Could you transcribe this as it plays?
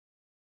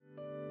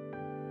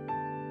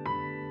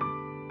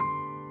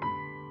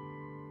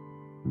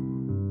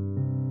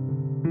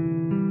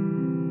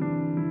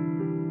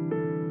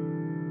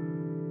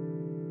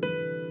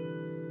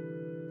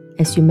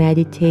As you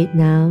meditate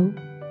now,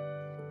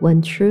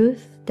 one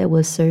truth that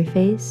will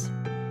surface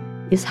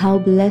is how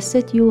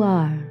blessed you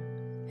are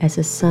as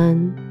a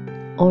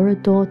son or a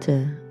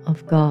daughter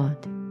of God.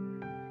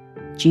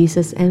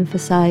 Jesus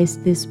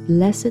emphasized this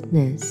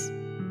blessedness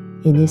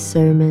in his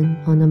Sermon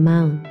on the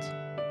Mount.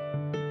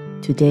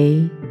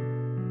 Today,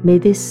 may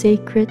this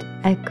sacred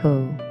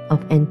echo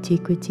of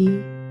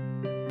antiquity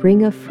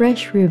bring a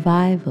fresh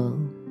revival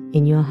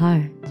in your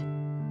heart.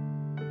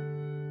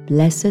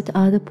 Blessed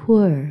are the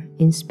poor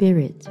in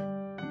spirit,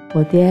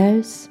 for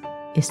theirs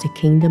is the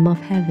kingdom of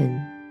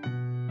heaven.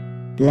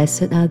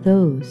 Blessed are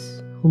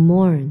those who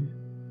mourn,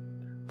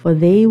 for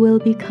they will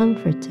be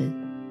comforted.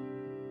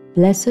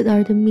 Blessed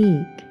are the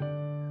meek,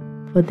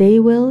 for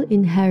they will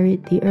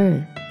inherit the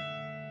earth.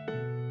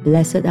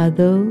 Blessed are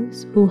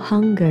those who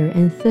hunger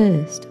and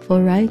thirst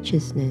for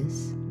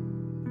righteousness,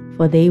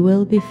 for they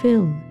will be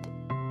filled.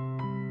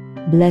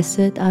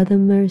 Blessed are the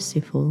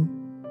merciful,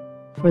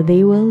 for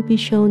they will be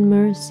shown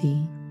mercy.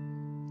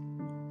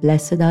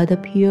 Blessed are the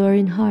pure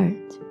in heart,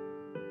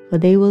 for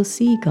they will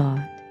see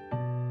God.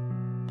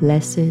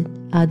 Blessed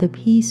are the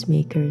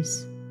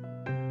peacemakers,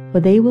 for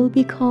they will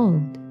be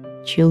called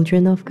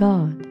children of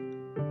God.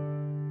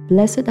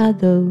 Blessed are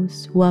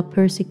those who are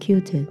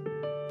persecuted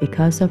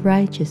because of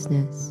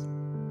righteousness,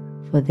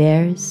 for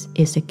theirs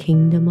is the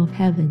kingdom of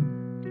heaven.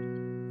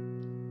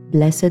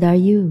 Blessed are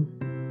you,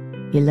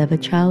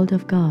 beloved child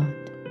of God.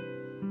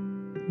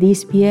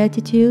 These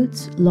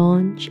Beatitudes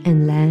launch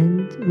and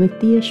land with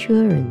the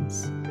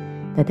assurance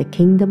that the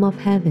kingdom of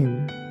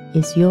heaven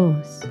is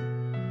yours,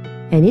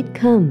 and it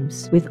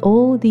comes with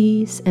all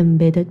these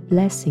embedded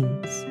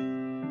blessings: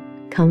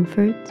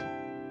 comfort,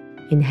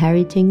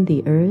 inheriting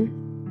the earth,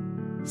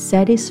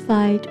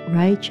 satisfied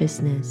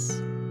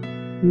righteousness,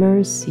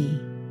 mercy,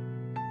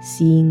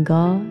 seeing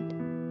God,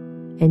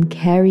 and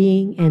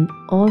carrying an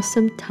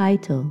awesome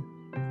title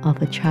of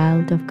a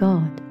child of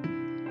God.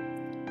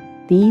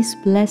 These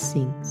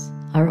blessings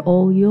are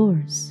all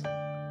yours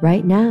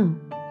right now,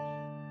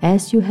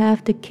 as you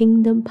have the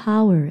kingdom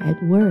power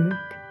at work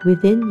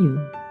within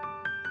you.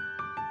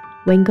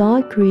 When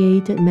God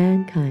created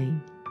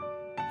mankind,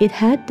 it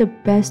had the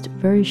best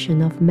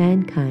version of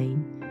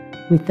mankind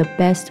with the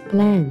best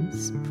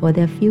plans for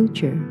their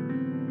future.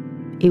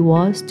 It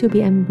was to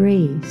be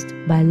embraced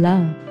by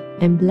love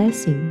and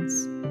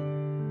blessings.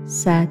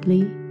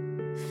 Sadly,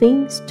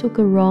 things took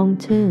a wrong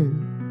turn.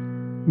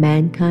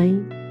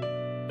 Mankind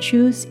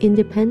chose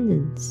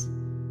independence.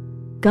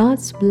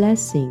 God's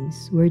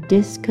blessings were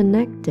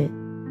disconnected.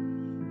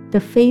 The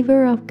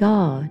favor of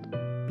God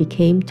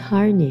became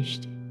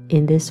tarnished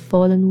in this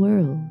fallen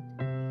world.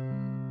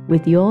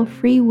 With your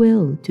free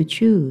will to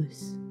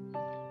choose,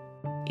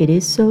 it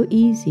is so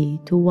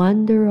easy to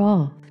wander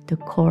off the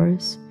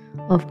course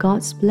of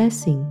God's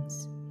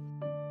blessings.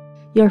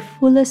 Your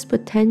fullest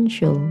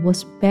potential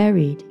was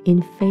buried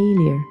in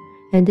failure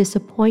and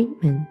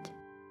disappointment,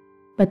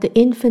 but the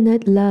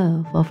infinite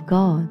love of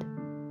God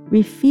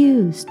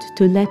refused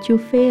to let you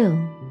fail.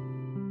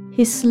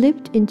 He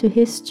slipped into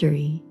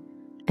history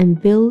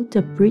and built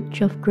a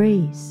bridge of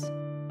grace,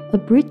 a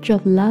bridge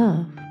of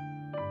love,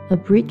 a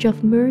bridge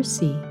of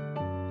mercy,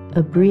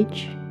 a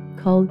bridge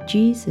called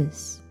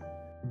Jesus,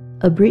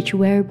 a bridge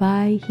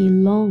whereby He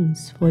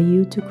longs for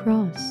you to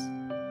cross.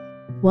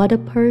 What a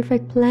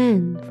perfect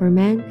plan for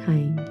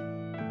mankind!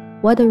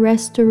 What a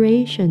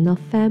restoration of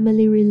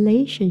family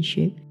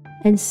relationship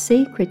and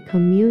sacred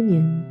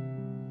communion.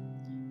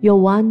 Your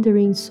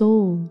wandering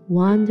soul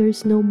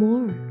wanders no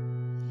more.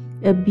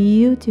 A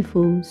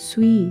beautiful,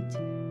 sweet,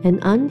 and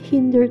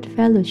unhindered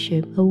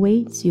fellowship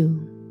awaits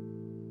you.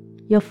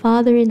 Your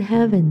Father in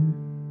heaven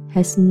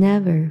has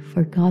never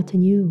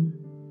forgotten you.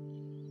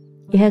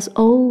 It has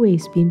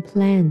always been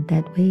planned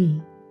that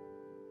way.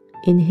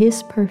 In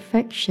His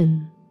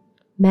perfection,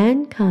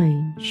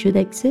 mankind should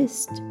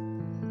exist.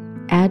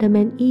 Adam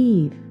and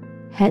Eve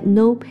had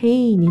no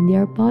pain in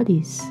their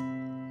bodies.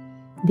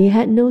 They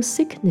had no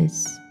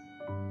sickness.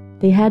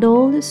 They had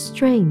all the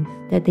strength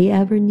that they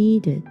ever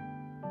needed.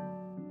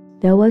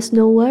 There was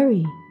no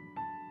worry,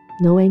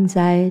 no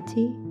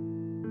anxiety,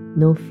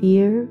 no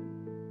fear,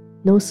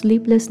 no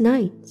sleepless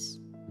nights.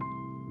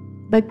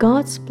 But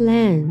God's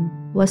plan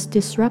was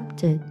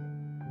disrupted.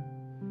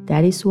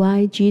 That is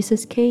why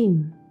Jesus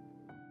came.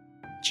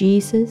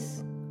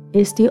 Jesus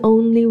is the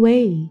only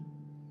way.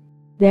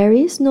 There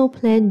is no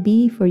plan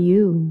B for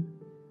you.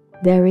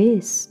 There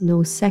is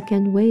no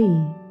second way.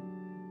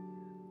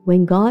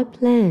 When God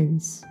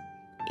plans,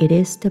 it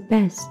is the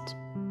best.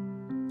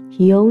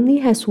 He only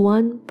has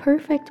one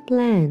perfect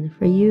plan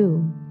for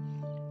you,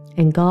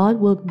 and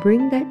God will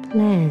bring that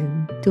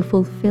plan to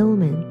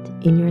fulfillment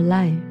in your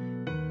life.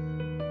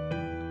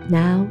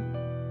 Now,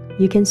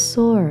 you can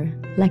soar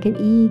like an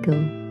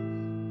eagle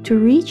to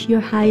reach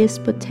your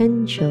highest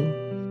potential.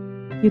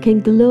 You can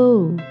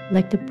glow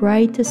like the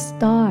brightest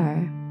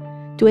star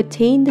to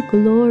attain the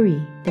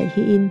glory that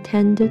He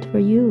intended for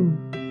you.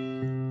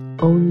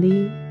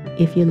 Only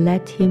if you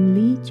let Him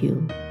lead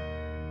you.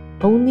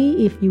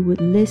 Only if you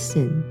would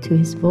listen to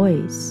His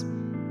voice,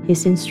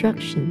 His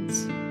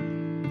instructions.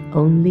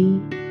 Only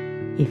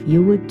if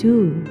you would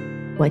do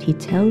what He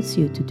tells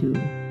you to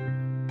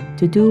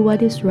do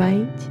what is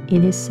right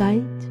in His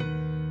sight,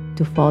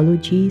 to follow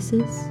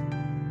Jesus,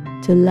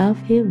 to love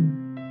Him,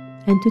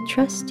 and to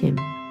trust Him.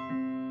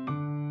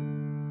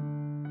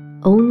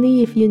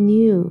 Only if you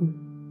knew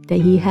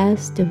that He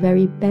has the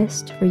very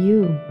best for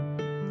you,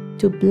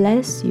 to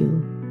bless you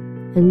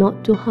and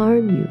not to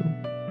harm you,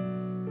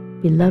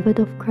 beloved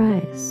of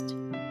Christ,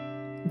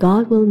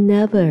 God will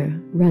never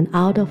run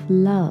out of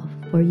love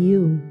for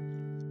you.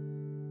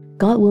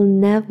 God will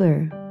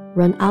never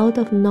run out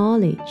of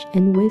knowledge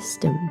and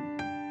wisdom.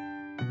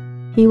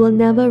 He will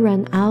never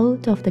run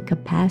out of the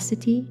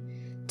capacity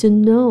to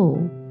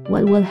know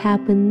what will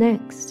happen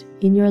next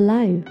in your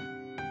life.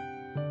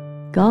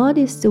 God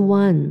is the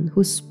one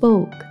who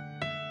spoke,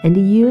 and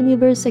the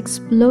universe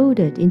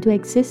exploded into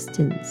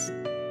existence,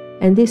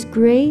 and this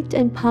great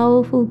and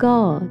powerful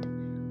God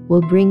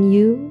will bring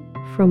you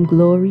from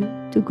glory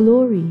to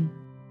glory.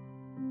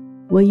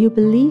 Will you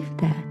believe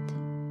that?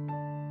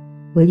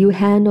 Will you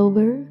hand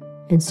over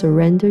and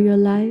surrender your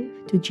life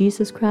to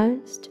Jesus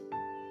Christ?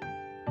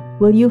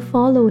 Will you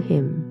follow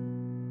Him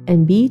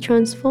and be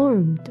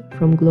transformed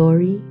from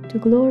glory to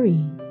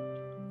glory?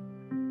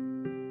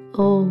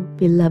 Oh,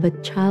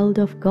 beloved child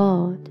of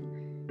God,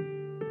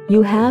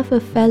 you have a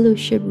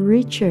fellowship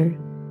richer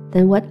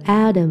than what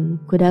Adam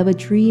could ever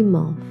dream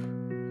of.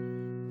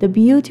 The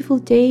beautiful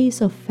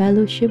days of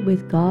fellowship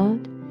with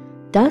God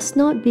does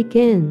not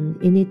begin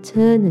in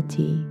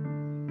eternity.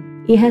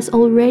 It has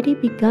already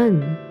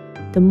begun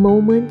the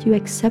moment you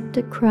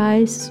accepted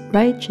Christ's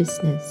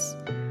righteousness,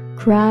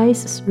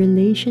 Christ's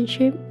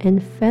relationship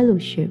and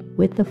fellowship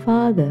with the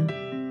Father.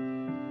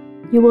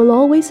 You will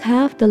always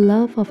have the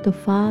love of the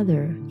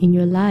Father in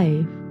your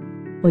life,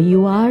 for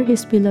you are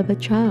His beloved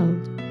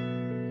child.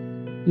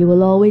 You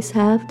will always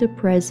have the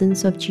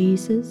presence of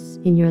Jesus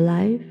in your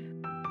life,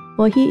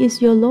 for He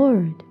is your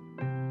Lord.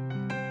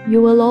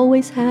 You will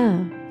always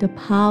have the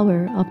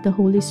power of the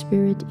Holy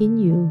Spirit in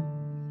you,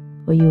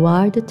 for you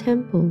are the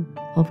temple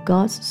of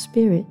God's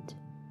Spirit.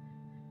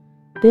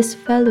 This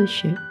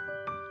fellowship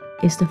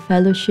is the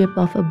fellowship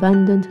of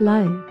abundant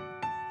life,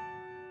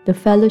 the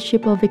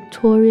fellowship of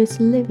victorious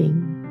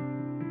living.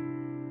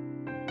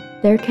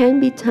 There can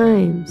be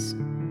times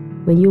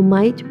when you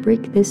might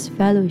break this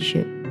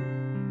fellowship,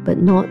 but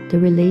not the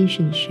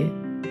relationship.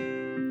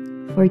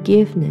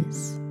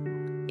 Forgiveness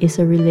is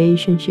a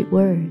relationship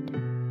word.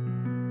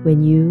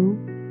 When you,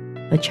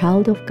 a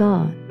child of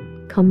God,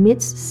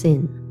 commits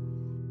sin,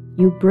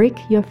 you break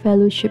your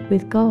fellowship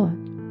with God,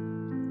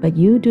 but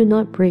you do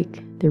not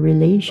break the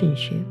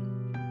relationship.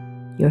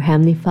 Your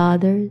Heavenly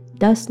Father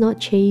does not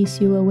chase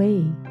you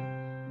away.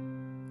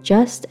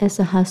 Just as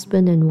a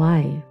husband and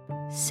wife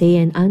say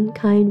an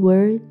unkind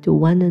word to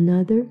one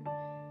another,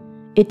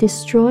 it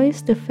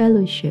destroys the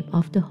fellowship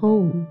of the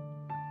home,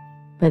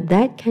 but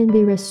that can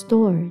be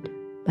restored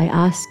by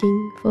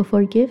asking for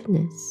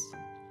forgiveness.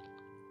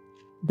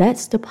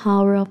 That's the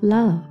power of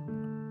love.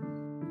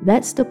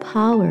 That's the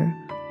power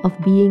of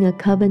being a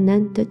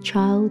covenanted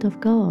child of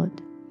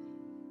God.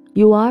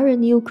 You are a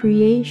new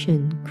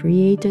creation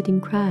created in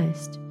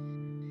Christ.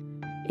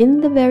 In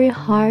the very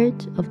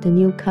heart of the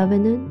new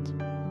covenant,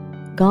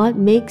 God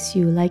makes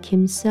you like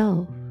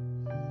Himself.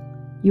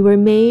 You were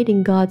made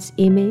in God's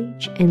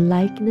image and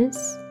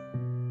likeness.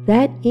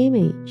 That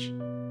image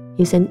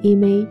is an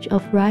image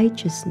of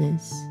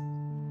righteousness.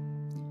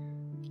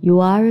 You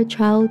are a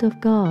child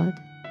of God,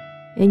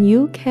 and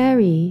you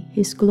carry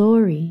His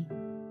glory.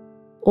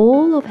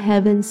 All of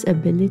heaven's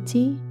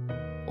ability,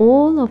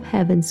 all of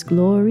heaven's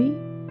glory,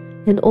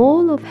 and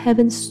all of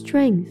heaven's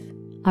strength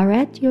are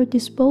at your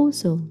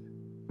disposal.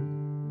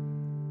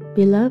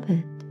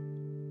 Beloved,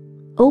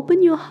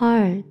 open your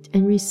heart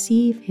and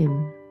receive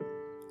Him.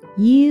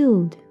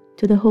 Yield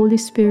to the Holy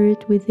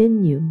Spirit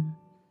within you.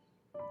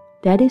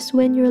 That is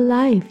when your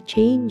life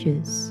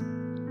changes.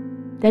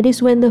 That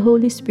is when the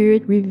Holy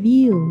Spirit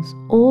reveals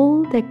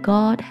all that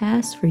God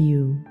has for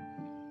you.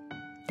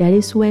 That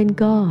is when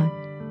God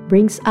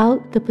brings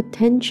out the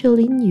potential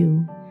in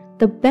you,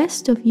 the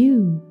best of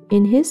you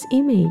in His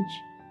image,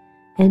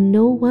 and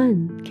no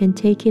one can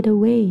take it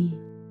away.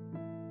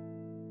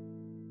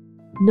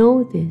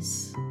 Know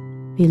this,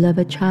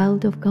 beloved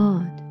child of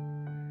God.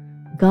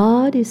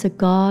 God is a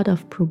God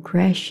of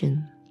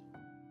progression.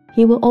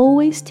 He will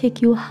always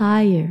take you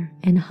higher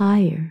and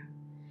higher.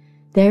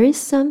 There is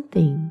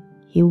something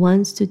He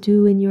wants to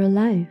do in your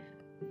life,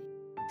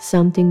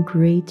 something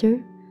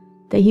greater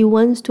that He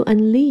wants to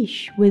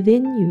unleash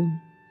within you,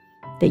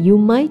 that you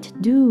might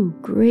do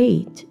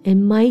great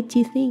and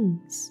mighty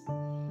things.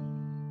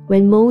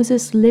 When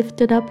Moses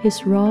lifted up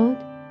his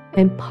rod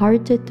and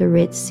parted the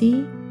Red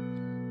Sea,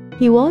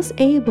 he was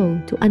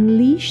able to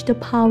unleash the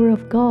power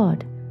of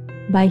God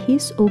by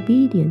his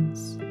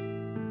obedience.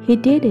 He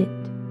did it,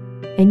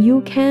 and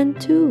you can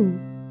too.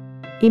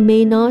 It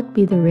may not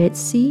be the Red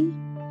Sea,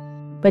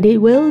 but it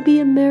will be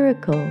a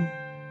miracle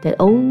that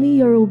only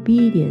your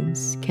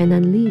obedience can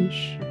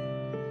unleash.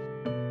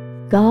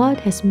 God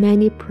has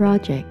many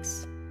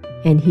projects,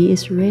 and He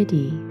is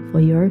ready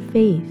for your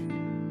faith.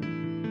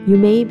 You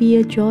may be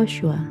a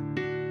Joshua,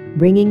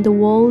 bringing the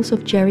walls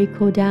of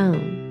Jericho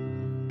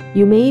down.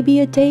 You may be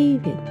a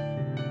David,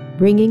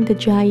 bringing the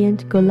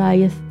giant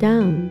Goliath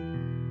down.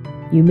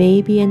 You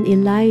may be an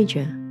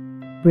Elijah,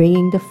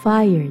 bringing the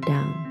fire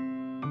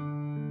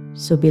down.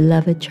 So,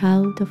 beloved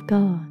child of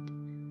God,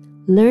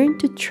 learn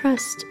to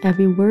trust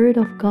every word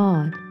of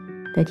God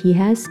that He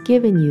has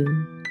given you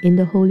in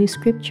the Holy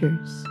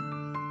Scriptures.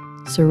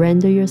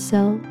 Surrender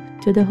yourself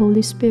to the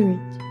Holy Spirit.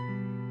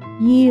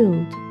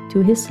 Yield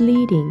to His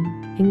leading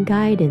and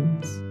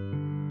guidance.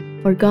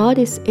 For God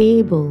is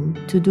able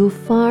to do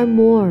far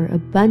more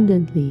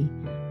abundantly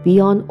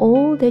beyond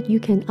all that you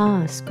can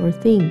ask or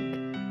think,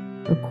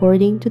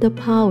 according to the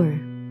power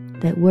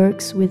that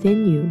works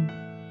within you.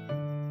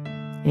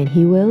 And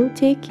He will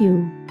take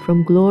you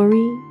from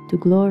glory to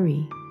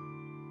glory.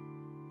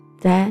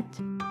 That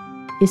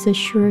is a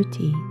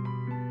surety.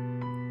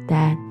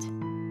 That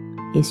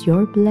is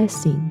your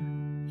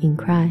blessing in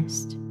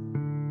Christ.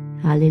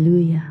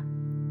 Hallelujah.